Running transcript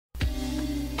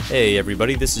Hey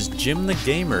everybody, this is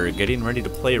JimTheGamer, getting ready to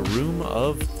play Room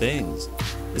of Things.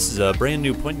 This is a brand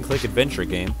new point-and-click adventure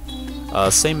game.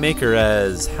 Same maker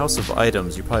as House of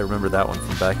Items. You probably remember that one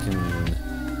from back in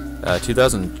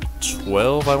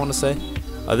 2012, I want to say.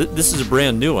 This is a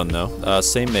brand new one though.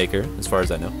 Same maker, as far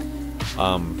as I know.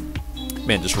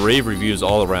 Man, just rave reviews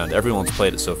all around. Everyone's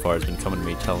played it so far has been coming to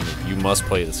me telling me you must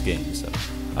play this game. So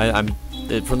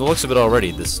from the looks of it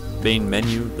already, this main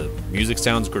menu, the music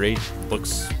sounds great,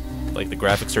 looks like the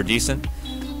graphics are decent.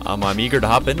 I'm eager to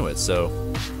hop into it, so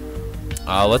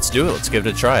let's do it. Let's give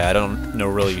it a try. I don't know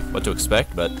really what to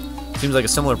expect, but it seems like a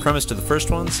similar premise to the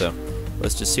first one, so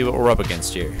let's just see what we're up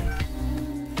against here.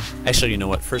 Actually, you know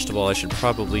what? First of all, I should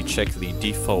probably check the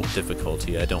default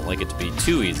difficulty. I don't like it to be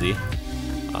too easy.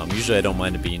 Usually I don't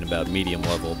mind it being about medium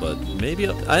level, but maybe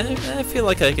I feel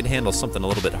like I could handle something a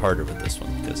little bit harder with this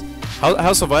one, because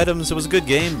House of Items, it was a good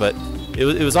game, but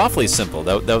it was awfully simple.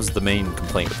 That was the main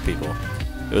complaint with people.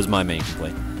 It was my main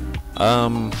complaint.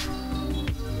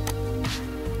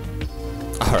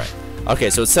 Alright. Okay,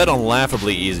 so it's set on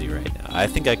laughably easy right now. I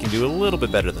think I can do a little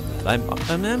bit better than that.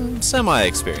 I'm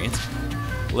semi-experienced.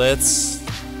 Let's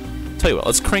tell you what,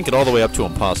 let's crank it all the way up to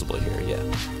impossible here, yeah.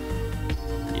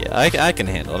 Yeah, I can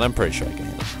handle it. I'm pretty sure I can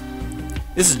handle it.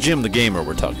 This is JimTheGamer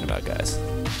we're talking about, guys.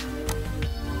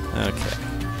 Okay.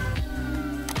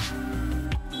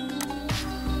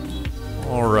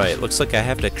 Alright, looks like I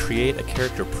have to create a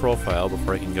character profile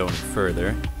before I can go any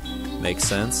further. Makes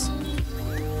sense.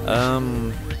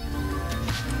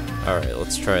 Alright,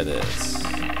 let's try this.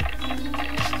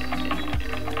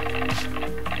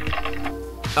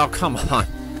 Oh, come on.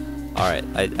 Alright,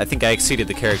 I think I exceeded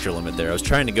the character limit there. I was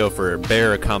trying to go for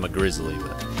bear, grizzly,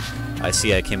 but I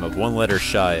see I came up one letter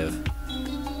shy of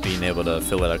being able to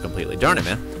fill it out completely. Darn it,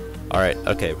 man. Alright,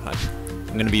 okay,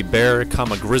 I'm gonna be bear,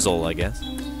 grizzle, I guess.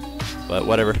 But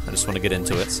whatever, I just want to get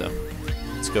into it, so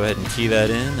let's go ahead and key that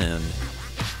in, and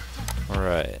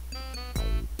alright.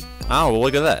 Oh, well,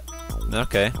 look at that.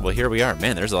 Okay, well, here we are.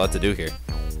 Man, there's a lot to do here.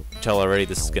 You can tell already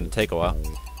this is gonna take a while.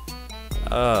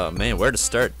 Oh, man, where to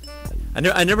start?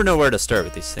 I never know where to start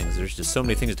with these things. There's just so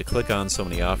many things to click on, so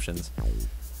many options.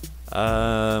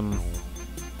 A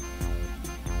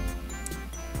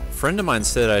friend of mine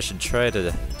said I should try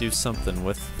to do something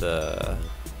with the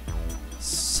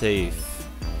safe.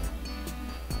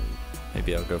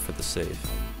 Maybe I'll go for the safe.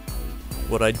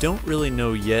 What I don't really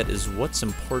know yet is what's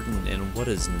important and what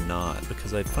is not,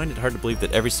 because I find it hard to believe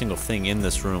that every single thing in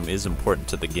this room is important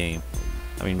to the game.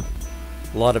 I mean,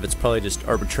 a lot of it's probably just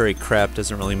arbitrary crap,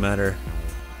 doesn't really matter.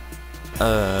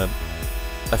 I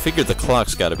figured the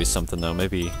clock's gotta be something though,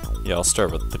 maybe, yeah, I'll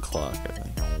start with the clock, I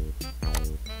think.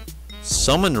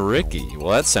 Summon Ricky, well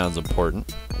that sounds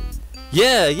important.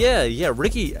 Yeah,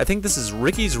 Ricky, I think this is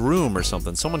Ricky's room or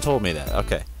something, someone told me that,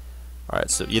 okay. Alright,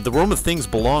 so yeah, the Room of Things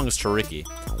belongs to Ricky.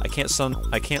 I can't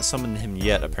summon him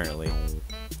yet, apparently,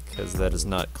 because that is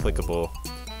not clickable.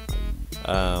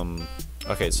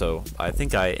 Okay, so I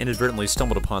think I inadvertently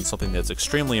stumbled upon something that's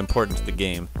extremely important to the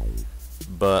game,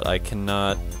 but I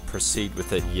cannot proceed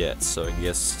with it yet, so I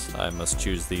guess I must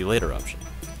choose the later option.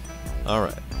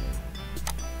 Alright.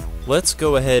 Let's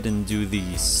go ahead and do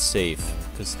the safe,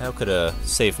 because how could a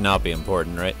safe not be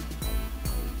important, right?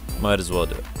 Might as well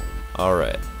do it.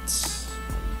 Alright.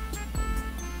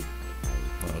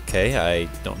 Okay, I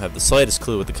don't have the slightest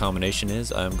clue what the combination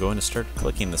is. I'm going to start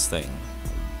clicking this thing.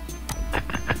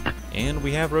 And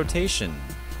we have rotation.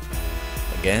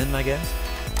 Again, I guess.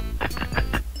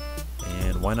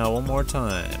 And why not one more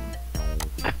time?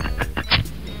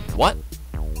 What?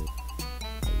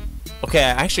 Okay, I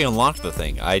actually unlocked the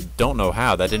thing. I don't know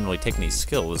how. That didn't really take any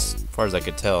skill as far as I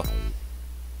could tell.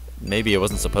 Maybe it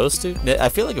wasn't supposed to? I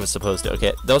feel like it was supposed to.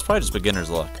 Okay, that was probably just beginner's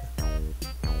luck.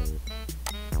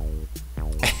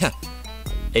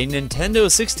 A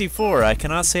Nintendo 64. I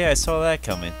cannot say I saw that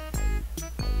coming.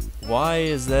 Why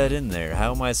is that in there?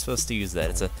 How am I supposed to use that?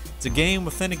 It's a game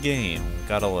within a game.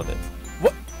 Gotta love it.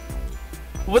 What?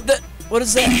 What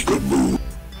is that?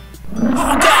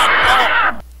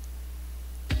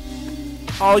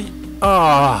 Oh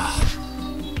God!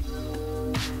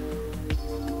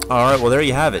 Alright, well there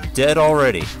you have it. Dead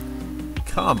already.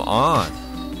 Come on.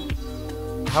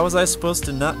 How was I supposed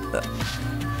to not...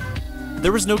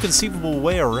 There was no conceivable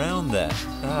way around that.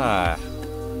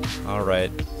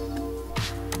 Alright.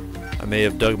 I may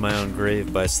have dug my own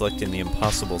grave by selecting the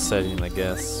impossible setting, I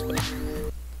guess.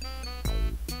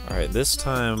 Alright, this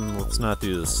time, let's not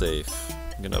do the safe.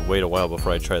 I'm gonna wait a while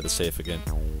before I try the safe again.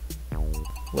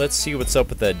 Let's see what's up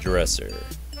with that dresser.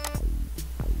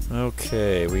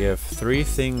 Okay, we have 3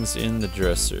 things in the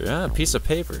dresser. A piece of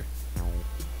paper.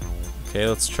 Okay,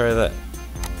 let's try that.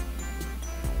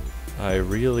 I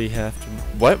really have to...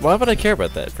 What? Why would I care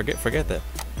about that? Forget that.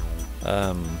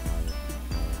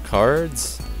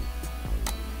 Cards?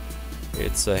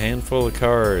 It's a handful of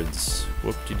cards.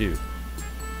 Whoop-de-doo.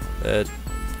 It's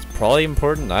probably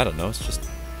important. I don't know. It's just...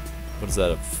 What is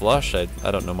that, a flush? I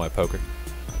don't know my poker.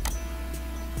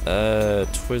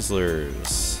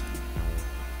 Twizzlers.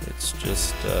 It's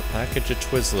just a package of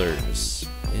Twizzlers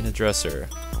in a dresser.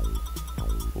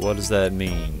 What does that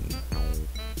mean?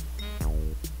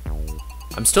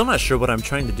 I'm still not sure what I'm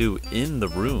trying to do in the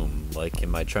room. Like,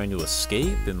 am I trying to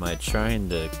escape? Am I trying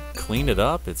to clean it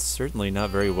up? It's certainly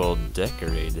not very well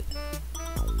decorated.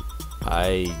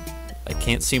 I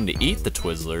can't seem to eat the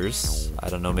Twizzlers. I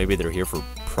don't know, maybe they're here for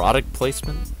product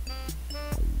placement?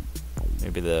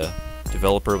 Maybe the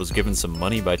developer was given some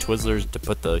money by Twizzlers to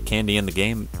put the candy in the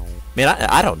game. Man,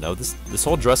 I don't know. This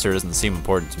whole dresser doesn't seem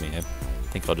important to me. I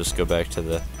think I'll just go back to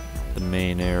the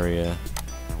main area.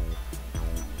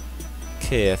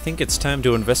 Okay, I think it's time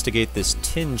to investigate this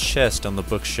tin chest on the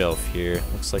bookshelf here.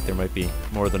 Looks like there might be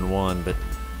more than one, but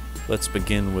let's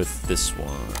begin with this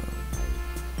one.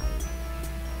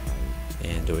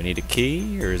 And do we need a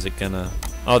key, or is it gonna...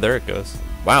 Oh, there it goes.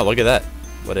 Wow, look at that.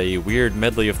 What a weird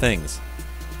medley of things.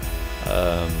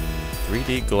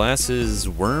 3D glasses,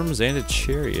 worms, and a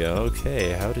Cheerio.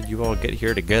 Okay, how did you all get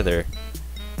here together?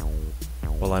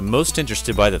 Well, I'm most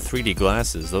interested by the 3D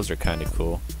glasses. Those are kind of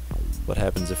cool. What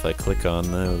happens if I click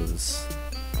on those?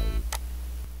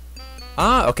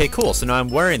 Ah, okay, cool. So now I'm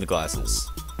wearing the glasses.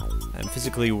 I'm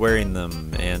physically wearing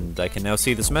them, and I can now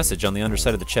see this message on the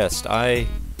underside of the chest. I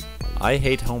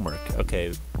hate homework.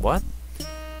 Okay, what?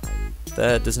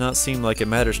 That does not seem like it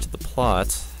matters to the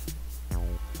plot.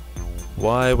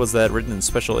 Why was that written in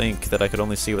special ink that I could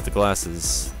only see with the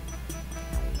glasses?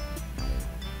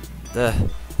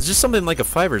 It's just something like a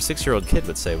 5 or 6-year-old kid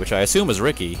would say, which I assume is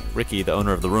Ricky. Ricky, the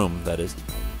owner of the room, that is.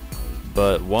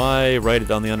 But why write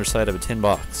it on the underside of a tin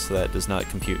box? That does not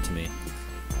compute to me.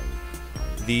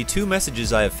 The two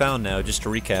messages I have found now, just to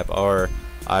recap, are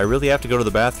I really have to go to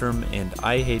the bathroom and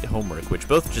I hate homework, which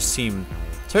both just seem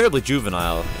terribly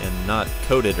juvenile and not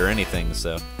coded or anything,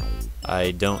 so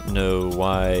I don't know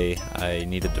why I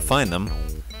needed to find them.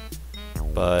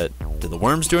 But do the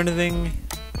worms do anything?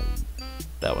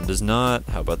 That one does not.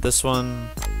 How about this one?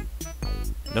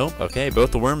 Nope. Okay,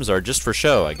 both the worms are just for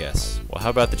show, I guess. Well, how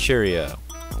about the Cheerio?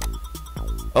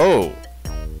 Oh!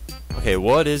 Okay,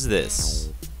 what is this?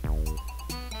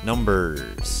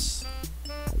 Numbers.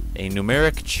 A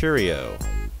numeric Cheerio.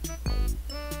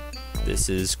 This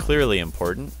is clearly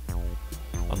important,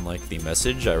 unlike the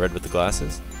message I read with the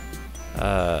glasses.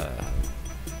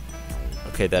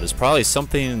 Okay, that is probably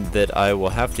something that I will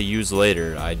have to use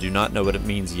later. I do not know what it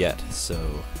means yet,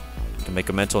 so I can make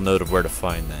a mental note of where to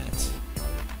find that.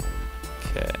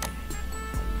 Okay.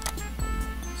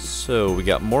 So, we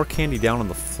got more candy down on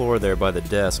the floor there by the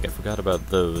desk. I forgot about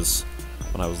those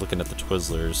when I was looking at the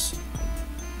Twizzlers.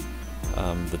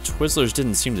 The Twizzlers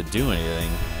didn't seem to do anything.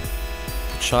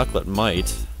 The chocolate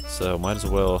might, so might as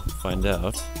well find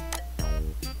out.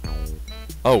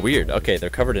 Oh, weird. Okay, they're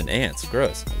covered in ants.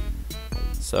 Gross.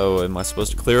 So, am I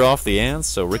supposed to clear off the ants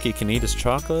so Ricky can eat his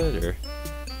chocolate, or...?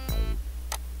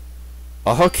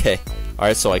 Oh, okay.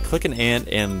 Alright, so I click an ant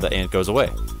and the ant goes away.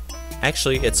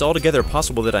 Actually, it's altogether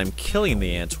possible that I'm killing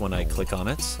the ant when I click on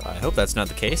it. I hope that's not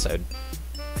the case. I'd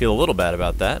feel a little bad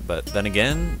about that, but then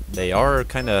again, they are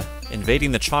kind of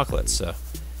invading the chocolate, so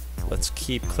let's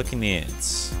keep clicking the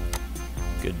ants.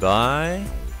 Goodbye.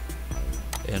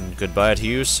 And goodbye to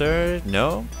you, sir.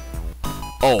 No?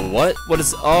 Oh, what? What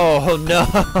is... Oh, no!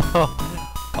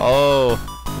 Oh,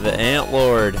 the Ant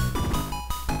Lord.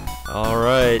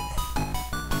 Alright.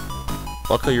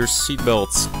 Buckle your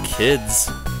seatbelts, kids.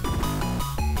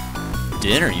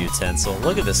 Dinner utensil?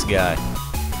 Look at this guy.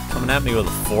 Coming at me with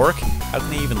a fork? How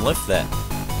can he even lift that?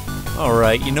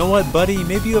 Alright, you know what, buddy?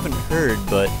 Maybe you haven't heard,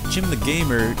 but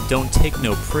JimTheGamer don't take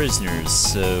no prisoners,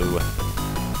 so...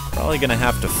 Probably gonna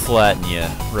have to flatten you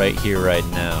right here, right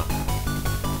now.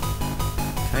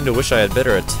 Kinda wish I had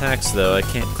better attacks, though. I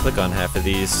can't click on half of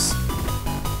these.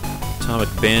 Atomic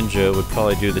Banjo would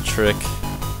probably do the trick.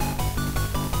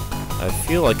 I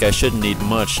feel like I shouldn't need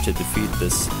much to defeat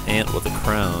this ant with a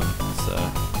crown, so...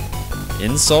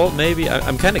 Insult, maybe?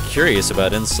 I'm kinda curious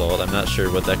about Insult. I'm not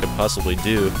sure what that could possibly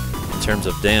do in terms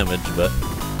of damage, but...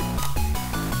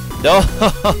 No!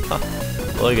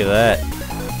 Look at that.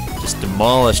 Just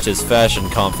demolished his fashion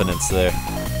confidence there.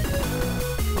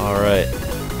 Alright.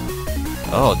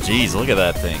 Oh, jeez, look at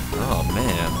that thing. Oh,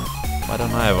 man. Why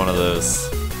don't I have one of those?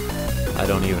 I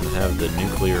don't even have the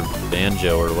nuclear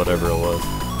banjo or whatever it was.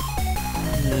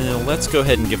 Let's go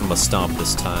ahead and give him a stomp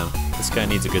this time. This guy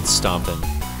needs a good stomping.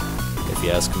 if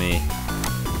you ask me.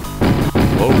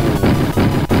 Whoa.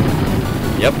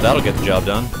 Yep, that'll get the job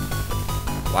done.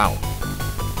 Wow.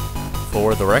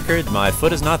 For the record, my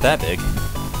foot is not that big.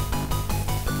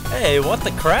 Hey, what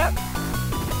the crap?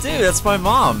 Dude, that's my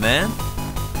mom, man.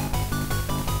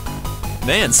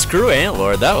 Man, screw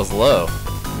Antlord, that was low.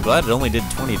 I'm glad it only did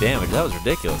 20 damage. That was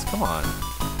ridiculous. Come on.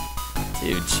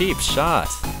 Dude, cheap shot.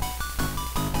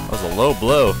 That was a low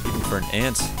blow, even for an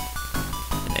ant.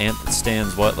 An ant that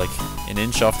stands, what, like an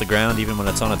inch off the ground, even when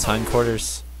it's on its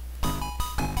hindquarters?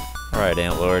 Alright,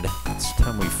 Antlord. It's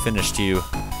time we finished you.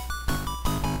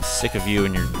 Sick of you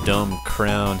and your dumb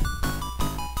crown.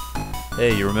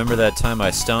 Hey, you remember that time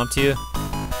I stomped you?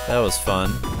 That was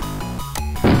fun.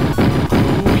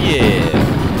 Ooh, yeah.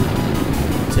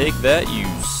 Take that, you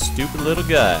stupid little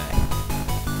guy.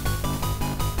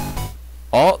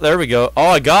 Oh, there we go. Oh,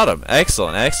 I got him.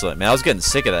 Excellent, excellent. Man, I was getting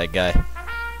sick of that guy.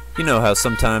 You know how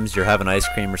sometimes you're having ice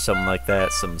cream or something like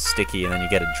that, something sticky, and then you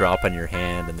get a drop on your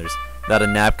hand, and there's not a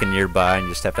napkin nearby, and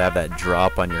you just have to have that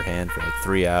drop on your hand for like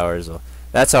 3 hours. Well,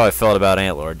 that's how I felt about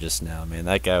Antlord just now, man.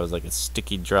 That guy was like a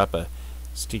sticky drop of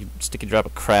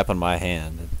crap on my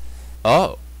hand.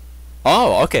 Oh,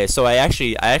 okay. So I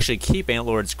actually keep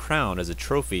Antlord's crown as a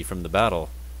trophy from the battle.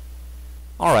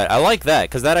 All right, I like that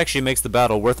because that actually makes the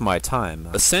battle worth my time.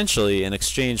 Essentially, in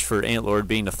exchange for Antlord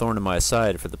being a thorn in my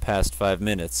side for the past 5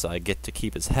 minutes, I get to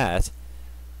keep his hat,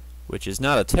 which is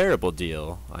not a terrible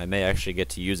deal. I may actually get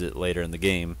to use it later in the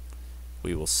game.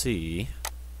 We will see.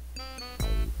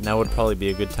 Now would probably be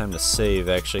a good time to save,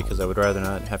 actually, because I would rather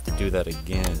not have to do that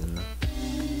again.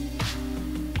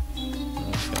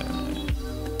 Okay.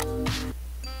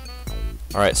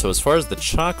 Alright, so as far as the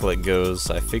chocolate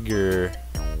goes, I figure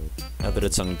now that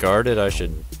it's unguarded, I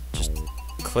should just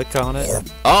click on it.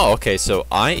 Oh, okay, so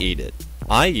I eat it.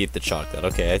 I eat the chocolate.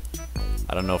 Okay,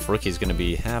 I don't know if Rookie's going to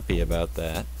be happy about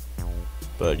that.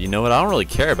 But you know what? I don't really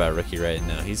care about Rookie right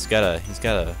now. He's gotta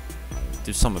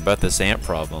do something about this ant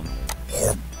problem.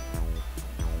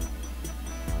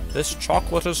 This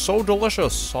chocolate is so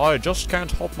delicious. I just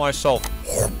can't help myself.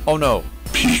 Oh no.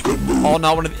 Oh,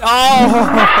 not one of the.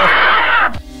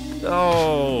 Oh!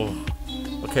 Oh!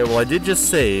 Okay, well I did just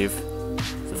save.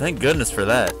 So thank goodness for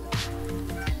that.